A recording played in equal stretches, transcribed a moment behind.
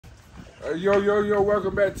Yo,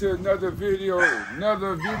 welcome back to another video.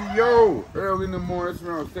 Early in the morning, it's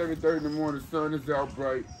around 7:30 in the morning. The sun is out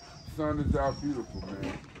bright. The sun is out beautiful,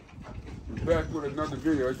 man. We're back with another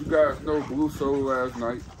video. As you guys know, Blue sold last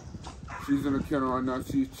night. She's in the kennel right now.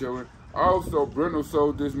 She's chilling. Also, Brindle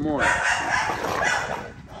sold this morning.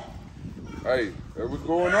 Hey, that's what's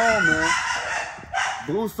going on, man.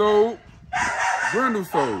 Blue sold, Brindle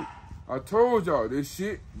sold. I told y'all, this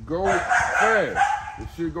shit go fast. This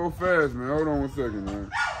shit go fast, man. Hold on one second,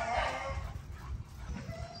 man.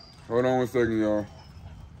 Hold on one second, y'all.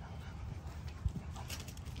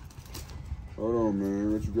 Hold on,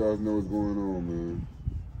 man. Let you guys know what's going on, man.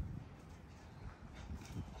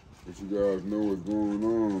 Let you guys know what's going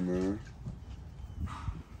on, man.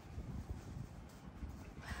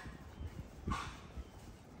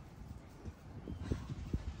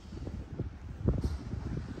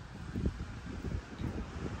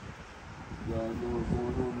 Y'all know what's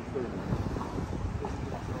going on in the second.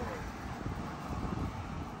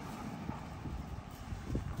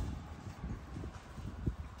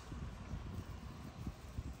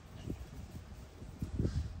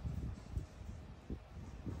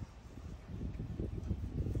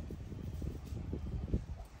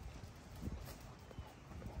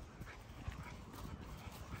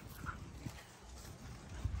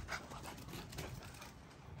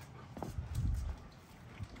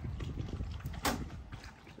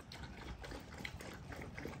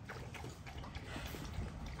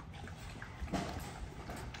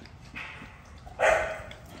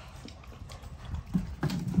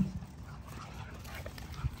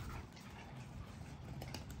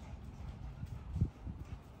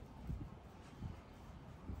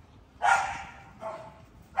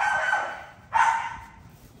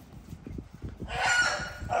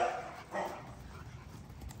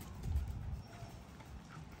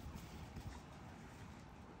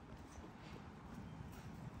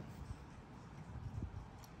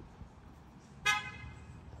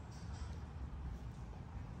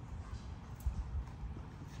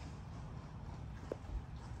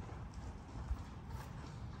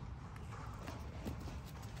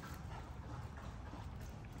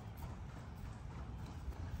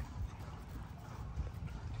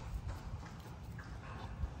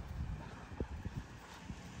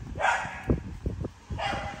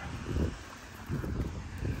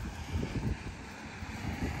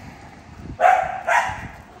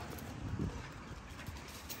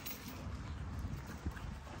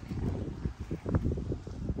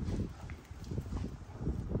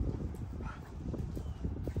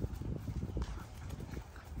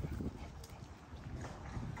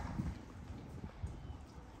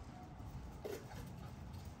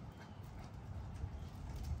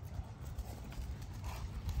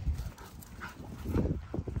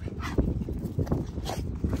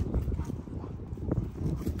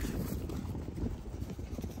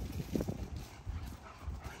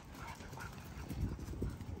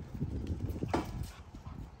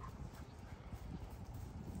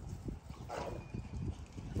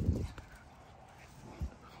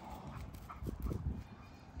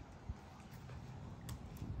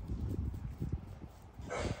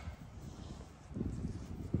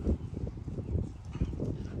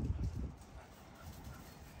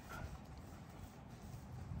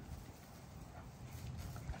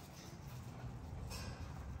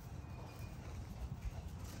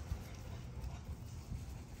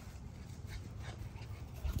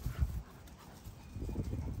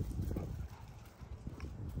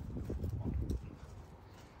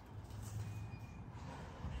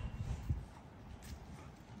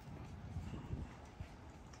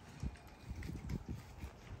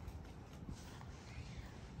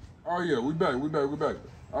 Oh yeah, we back.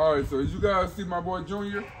 All right, so as you guys see my boy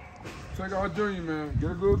Junior, check out Junior, man.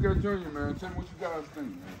 Get a look at Junior, man. Tell me what you guys think,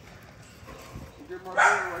 man. Get my boy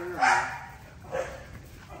right here, man.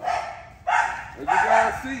 As you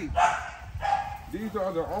guys see, these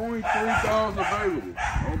are the only 3 dogs available.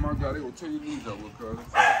 Oh my God, they gonna tell you these are what, cuz.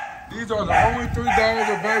 These are the only 3 dogs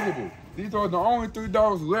available. These are the only 3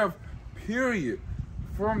 dogs left, period,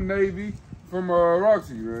 from Navi. From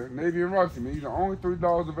Roxie, man. Navi and Roxie, man. These are the only 3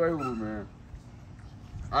 dogs available, man.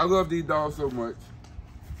 I love these dogs so much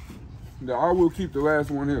that I will keep the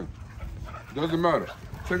last one here. Doesn't matter.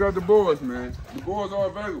 Check out the boys, man. The boys are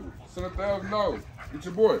available. Send $1,000. Get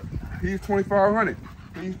your boy. He's $2,500.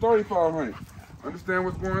 He's $3,500. Understand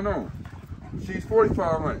what's going on. She's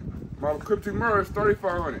 $4,500. My Crypitc Merle is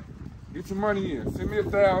 $3,500. Get your money in. Send me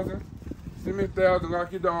 $1,000. Send me $1,000.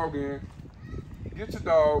 Lock your dog in. Get your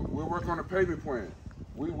dog. We'll work on a payment plan.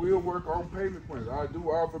 We will work on payment plans. I do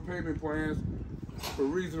offer payment plans for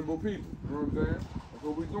reasonable people. You know what I'm saying?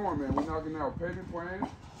 That's what we doing, man. We knocking out payment plans.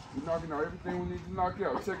 We knocking out everything we need to knock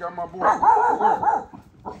out. Check out my boy. Alert.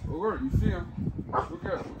 Alert. You see him? Look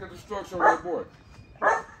at the structure on that boy.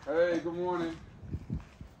 Hey, good morning.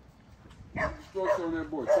 Look at the structure on that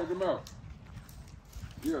boy. Check him out.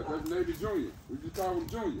 Yeah, that's Navy Junior. We just call him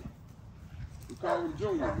Junior. We call him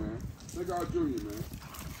Junior, man. Check out Junior, man.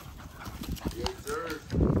 Yes, sir.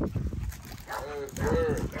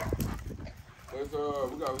 Yes, sir.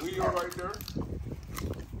 We got Leo right there.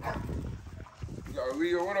 We got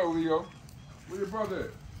Leo. What up, Leo? Where your brother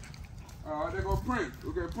at? There go Prince.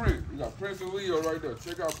 Look at Prince. We got Prince and Leo right there.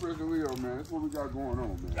 Check out Prince and Leo, man. That's what we got going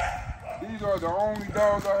on, man. These are the only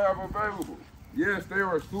dogs I have available. Yes, they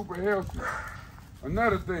are super healthy.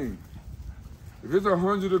 Another thing, if it's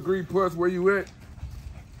 100 plus where you at,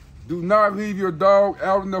 do not leave your dog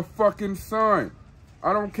out in the fucking sun.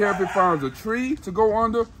 I don't care if it finds a tree to go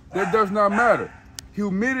under, that does not matter.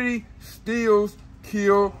 Humidity still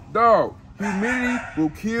kills dogs. Humidity will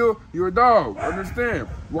kill your dog, understand?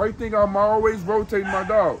 Why you think I'm always rotating my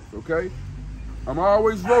dogs, okay? I'm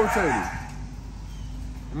always rotating.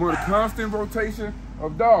 I'm on a constant rotation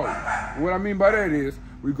of dogs. And what I mean by that is,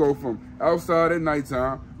 we go from outside at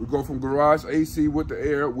nighttime, we go from garage AC with the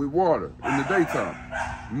air with water in the daytime.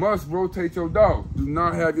 Must rotate your dogs. Do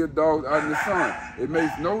not have your dogs out in the sun. It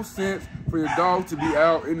makes no sense for your dog to be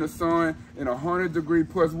out in the sun in 100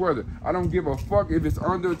 plus weather. I don't give a fuck if it's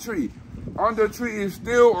under a tree. Under a tree is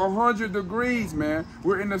still 100 degrees, man.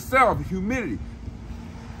 We're in the south, humidity.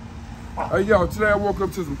 Hey, yo, today I woke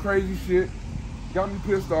up to some crazy shit. Got me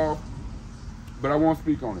pissed off, but I won't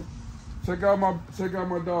speak on it. Check out my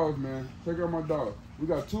dogs, man. Check out my dogs. We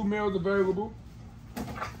got 2 males available. You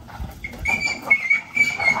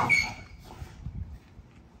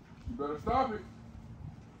better stop it.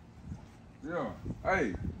 Yeah.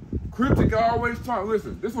 Hey, Crypitc always trying.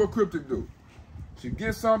 Listen, this is what Crypitc do. She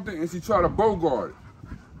gets something and she try to bogart it.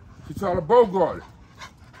 She try to bogart it.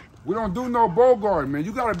 We don't do no bogart, man.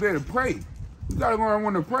 You gotta be able to pray. You gotta learn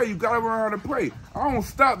when to pray. You gotta learn how to pray. I don't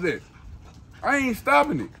stop that. I ain't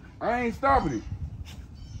stopping it. I ain't stopping it.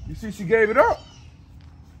 You see, she gave it up.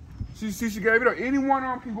 She gave it up. Any one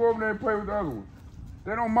of them can go over there and play with the other one.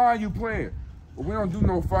 They don't mind you playing. But we don't do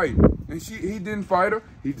no fighting. And he didn't fight her.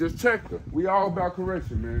 He just checked her. We all about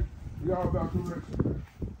correction, man. We all about correction, man.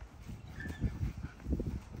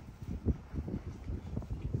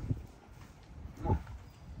 Come on.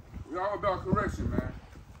 We all about correction, man.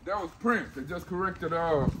 That was Prince that just corrected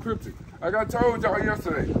Crypitc. Like I told y'all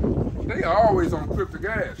yesterday, they always on Crypitc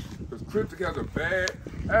ass. Because Crypitc has a bad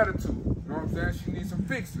attitude. You know what I'm saying? She needs some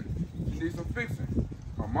fixing. She needs some fixing.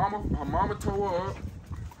 Her mama tore her up.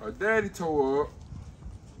 Her daddy tore her up.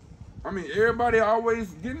 I mean, everybody always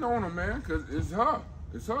getting on her, man, because it's her.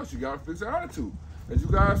 It's her. She got to fix her attitude. As you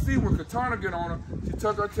guys see, when Katana get on her, she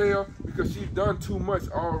tuck her tail because she's done too much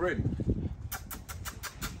already.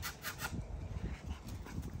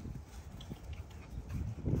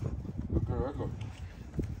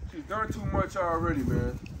 She's done too much already,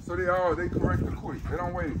 man. So they correct her quick. They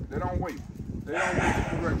don't wait. They don't wait. They don't wait to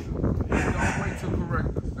correct her. They don't wait to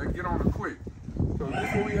correct her. They get on her quick. So this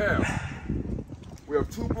is what we have. We have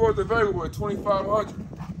 2 boards available at $2,500.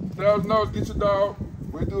 $1,000 get your dog.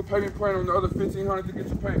 We'll do a payment plan on the other $1,500 to get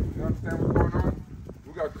your payment. You understand what's going on?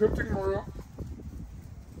 We got Crypitc Merle.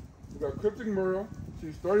 We got Crypitc Merle.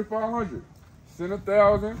 She's $3,500. Send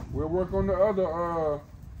 $1,000. We'll work on the other.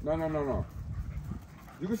 No.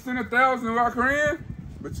 You can send $1,000 and lock her in,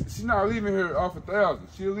 but she's not leaving here off $1,000.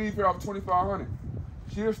 She'll leave here off $2,500.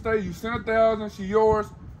 She'll stay. You send $1,000. She's yours.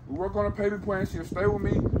 We work on a payment plan. She'll stay with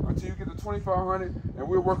me until you get the $2,500, and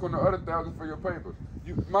we'll work on the other $1,000 for your papers.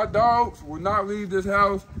 My dogs will not leave this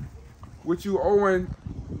house with you owing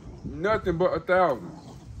nothing but $1,000.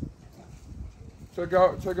 Check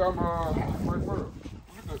out my Merle.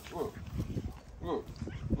 Look at this.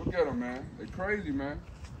 Look at them, man. They crazy, man.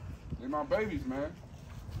 They my babies, man.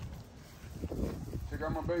 Check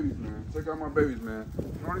out my babies, man. Check out my babies, man.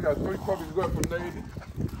 We only got 3 puppies left from Navy.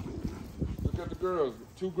 Look at the girls.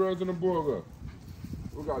 2 girls and a boy left.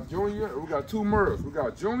 We got Junior and we got 2 Merles. We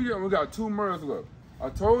got Junior and we got 2 Merles left. I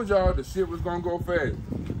told y'all the shit was gonna go fast.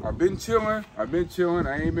 I've been chilling. I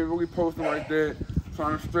ain't been really posting like that,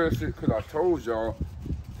 trying to stress it, because I told y'all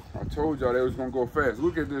they was gonna go fast.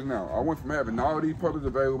 Look at this now. I went from having all these puppies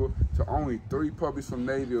available to only 3 puppies from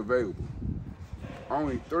Navy available.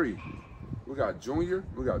 Only 3. We got Junior,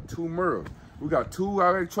 we got 2 Merles. We got 2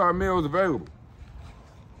 Lilac Tri Males available.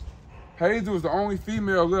 Hazel is the only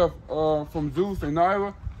female left from Zeus and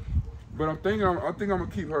Nyla, but I think I'm gonna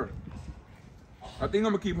keep her. I think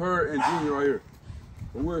I'm gonna keep her and Junior right here.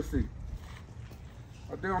 But we'll see.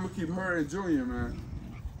 I think I'm gonna keep her and Junior, man.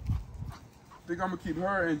 think I'm gonna keep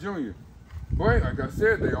her and Junior. But like I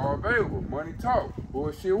said, they are available. Money talk,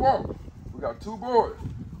 bullshit walk. We got 2 boys.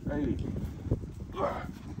 Hey, we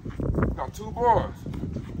got 2 boys.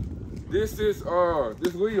 This is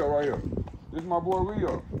Leo right here. This is my boy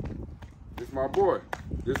Leo. This is my boy.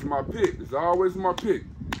 This is my pick. This is always my pick.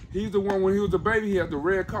 He's the one, when he was a baby, he had the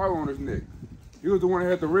red collar on his neck. He was the one that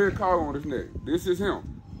had the red collar on his neck. This is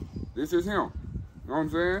him. This is him. You know what I'm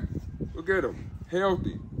saying? Look at him.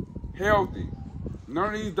 Healthy. Healthy.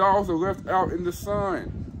 None of these dogs are left out in the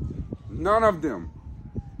sun. None of them.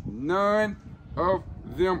 None of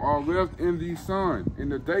them are left in the sun. In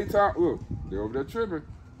the daytime, look, they're over there tripping.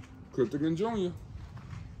 Crypitc and Junior.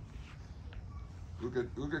 Look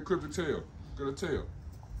at Crypitc tail. Look at the tail.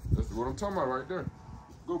 That's what I'm talking about right there.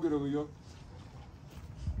 Go get a Leo.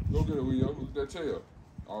 Go get a Leo. Look at that tail.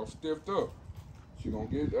 All stiffed up. She gonna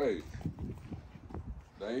get, hey.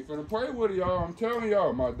 They ain't finna play with it, y'all. I'm telling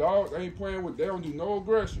y'all, my dogs ain't playing with, they don't do no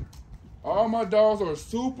aggression. All my dogs are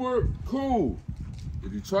super cool.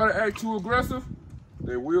 If you try to act too aggressive,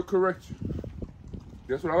 they will correct you.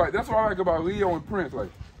 That's what I like. That's what I like about Leo and Prince.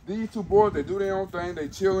 Like, these 2 boys, they do their own thing, they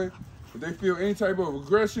chilling. If they feel any type of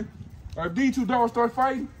aggression, if these 2 dogs start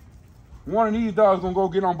fighting, one of these dogs gonna go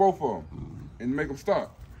get on both of them and make them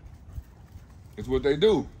stop. It's what they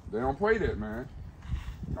do. They don't play that, man.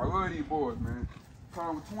 I love these boys, man.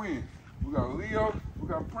 Call them twins. We got Leo, we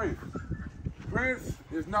got Prince. Prince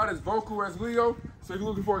is not as vocal as Leo, so if you're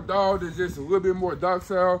looking for a dog that's just a little bit more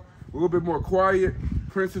docile, a little bit more quiet,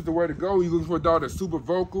 Prince is the way to go. You're looking for a dog that's super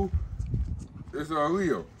vocal, it's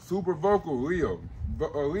Leo. Super vocal, Leo.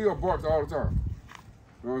 Leo barks all the time.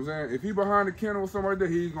 You know what I'm saying? If he behind the kennel or something like that,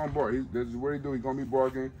 he's gonna bark. This is what he do. He's gonna be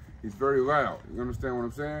barking. He's very loud. You understand what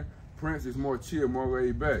I'm saying? Prince is more chill, more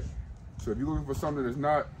laid back. So if you're looking for something that's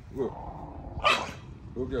not, look at her.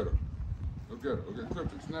 Look at her. Look at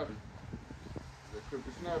Crypitc snapping. That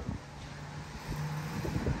Crypitc snapping.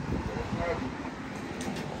 Snapping.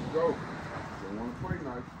 Go. They want to play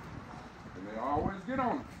nice. And they always get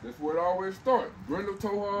on her. That's where it always starts. Brindle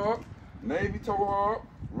tow her up. Navi tow her up.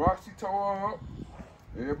 Roxie tow her up.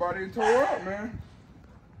 Everybody tow her up, man.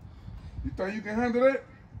 You think you can handle that?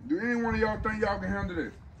 Do any one of y'all think y'all can handle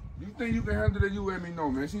that? You think you can handle that, you let me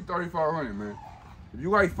know, man. She 3,500, man. If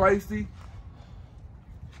you like feisty,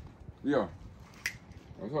 yeah,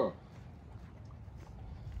 that's her.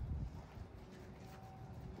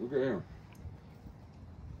 Look at him.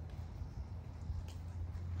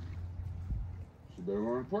 She better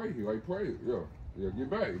learn to play. He like play it, yeah. Yeah, get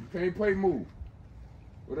back. If you can't play, move.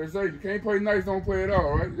 What they say, if you can't play nice, don't play at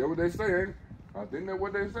all, right? That's what they say, ain't it? I think that's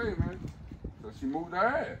what they say, man. So she moved her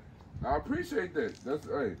ass. I appreciate that. That's,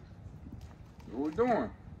 hey, what we're doing.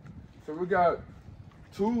 So we got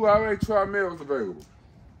 2 Lilac Tri Males available.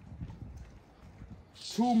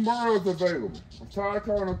 2 Merles available. I'm tired of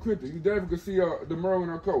calling them Crypitc. You definitely can see the Merle in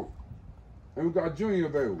her coat. And we got Junior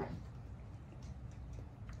available.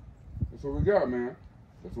 That's what we got, man.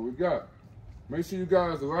 That's what we got. Make sure you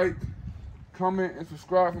guys like, comment, and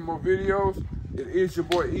subscribe for more videos. It is your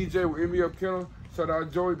boy EJ with Nbfkennel. Shout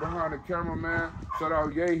out Joey behind the camera, man. Shout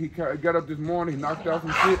out Ye. He got up this morning. He knocked out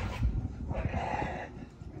some shit.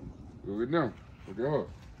 Look at them. Look at her.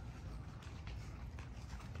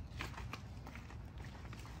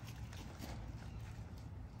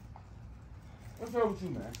 What's up with you,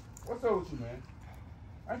 man? What's up with you, man?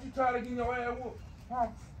 Ain't you tired of getting your ass whooped? Huh?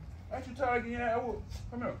 Ain't you tired of getting your ass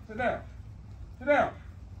whooped? Come here. Sit down. Sit down.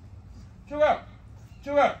 Chill out.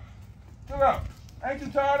 Chill out. Chill out. Ain't you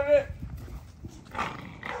tired of that?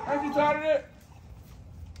 Ain't you tired of that?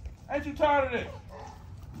 Ain't you tired of that?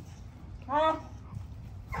 Huh?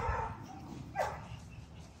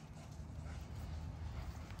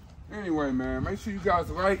 Anyway, man, make sure you guys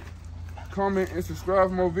like, comment, and subscribe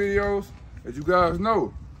for more videos. As you guys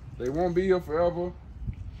know, they won't be here forever.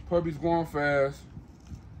 Puppies going fast.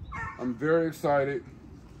 I'm very excited.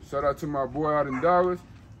 Shout out to my boy out in Dallas.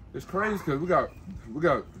 It's crazy because we got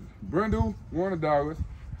Brindle going to Dallas.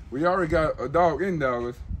 We already got a dog in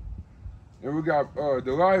Dallas. And we got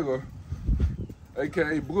Delilah,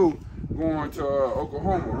 aka Blue, going to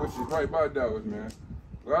Oklahoma, which is right by Dallas, man.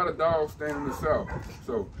 A lot of dogs staying in the South.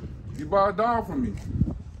 So if you buy a dog from me,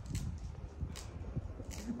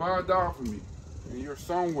 and you're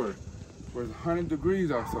somewhere where it's 100 degrees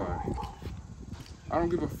outside, I don't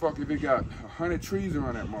give a fuck if it got 100 trees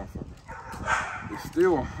around that motherfucker. It's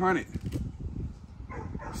still 100.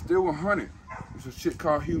 It's still 100. It's a shit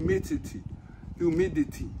called humidity.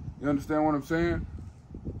 You understand what I'm saying?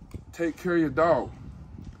 Take care of your dog.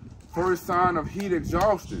 First sign of heat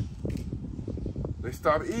exhaustion, they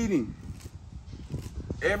stop eating.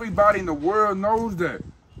 Everybody in the world knows that.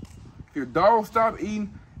 If your dog stop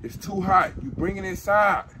eating, it's too hot. You bring it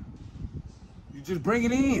inside. You just bring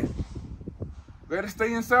it in. Let it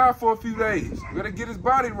stay inside for a few days. Let it get his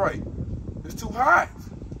body right. It's too hot.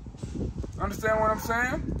 Understand what I'm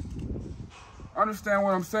saying? Understand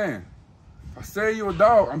what I'm saying? If I sell you a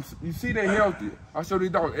dog, you see they're healthy. I show these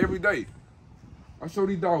dogs every day. I show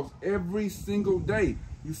these dogs every single day.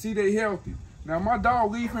 You see they healthy. Now my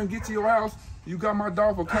dog leave and get to your house, you got my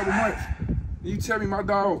dog for a couple months. And you tell me my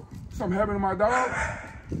dog, something happened to my dog?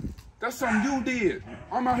 That's something you did.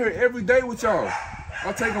 I'm out here every day with y'all.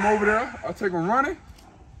 I take them over there. I take them running.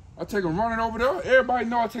 I take them running over there. Everybody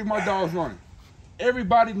know I take my dogs running.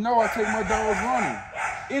 Everybody know I take my dogs running.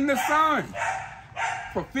 In the sun.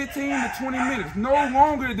 For 15 to 20 minutes. No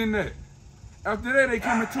longer than that. After that, they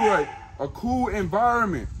come into a cool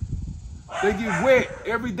environment. They get wet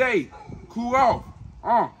every day. Cool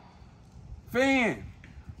off. Fan.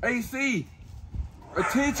 AC.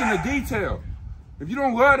 Attention to detail. If you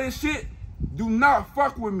don't love this shit, do not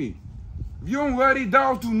fuck with me. If you don't love these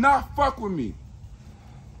dogs, do not fuck with me.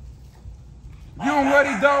 If you don't love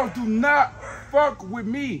these dogs, do not fuck with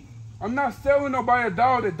me. I'm not selling nobody a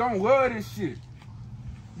dog that don't love this shit.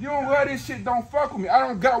 If you don't love this shit, don't fuck with me. I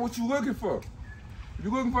don't got what you looking for. If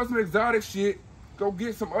you're looking for some exotic shit, go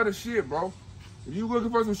get some other shit, bro. If you looking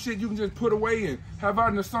for some shit you can just put away and have out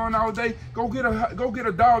in the sun all day, go get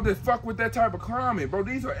a dog that fuck with that type of climate, bro.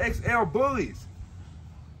 These are XL bullies.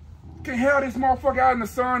 You can't have this motherfucker out in the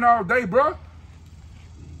sun all day, bro.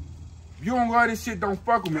 If you don't love this shit, don't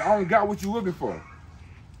fuck with me. I don't got what you looking for.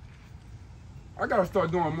 I gotta start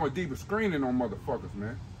doing more deeper screening on motherfuckers,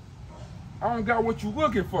 man. I don't got what you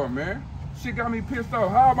looking for, man. Shit got me pissed off.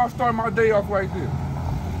 How am I starting my day off like this?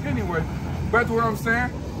 Anyway, back to what I'm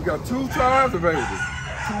saying. We got 2 tribes available.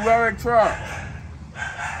 2 Lilac tribes.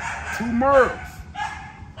 2 Merles.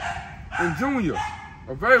 And Junior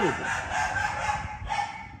available.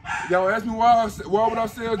 Y'all ask me why would I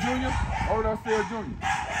sell Junior? Why would I sell Junior?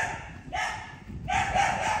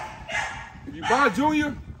 If you buy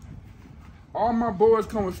Junior, all my boys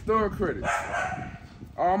come with stud credits.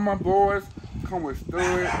 All my boys come with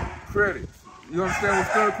stud credits. You understand what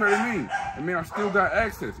stud credit means? It means I still got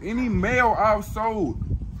access. Any male I've sold,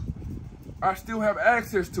 I still have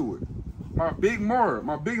access to it. My big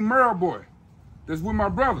Merle boy, that's with my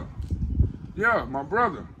brother. Yeah, my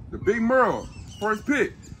brother, the big Merle, first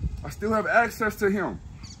pick. I still have access to him.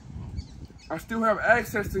 I still have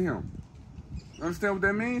access to him. You understand what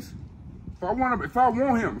that means? If I want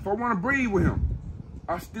him, if I want to breed with him,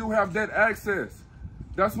 I still have that access.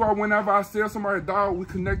 That's why whenever I sell somebody a dog, we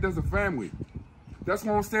connect as a family. That's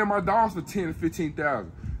why I'm selling my dogs for 10 to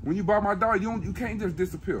 15,000. When you buy my dog, you can't just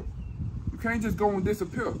disappear. You can't just go and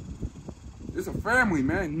disappear. It's a family,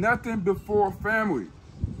 man. Nothing before family.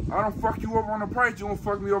 I don't fuck you over on the price. You don't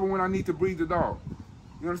fuck me over when I need to breed the dog.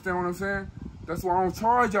 You understand what I'm saying? That's why I don't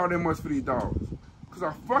charge y'all that much for these dogs. Because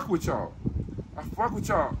I fuck with y'all. I fuck with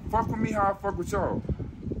y'all. Fuck with me how I fuck with y'all.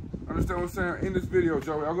 Understand what I'm saying? In this video,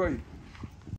 Joey, I love you.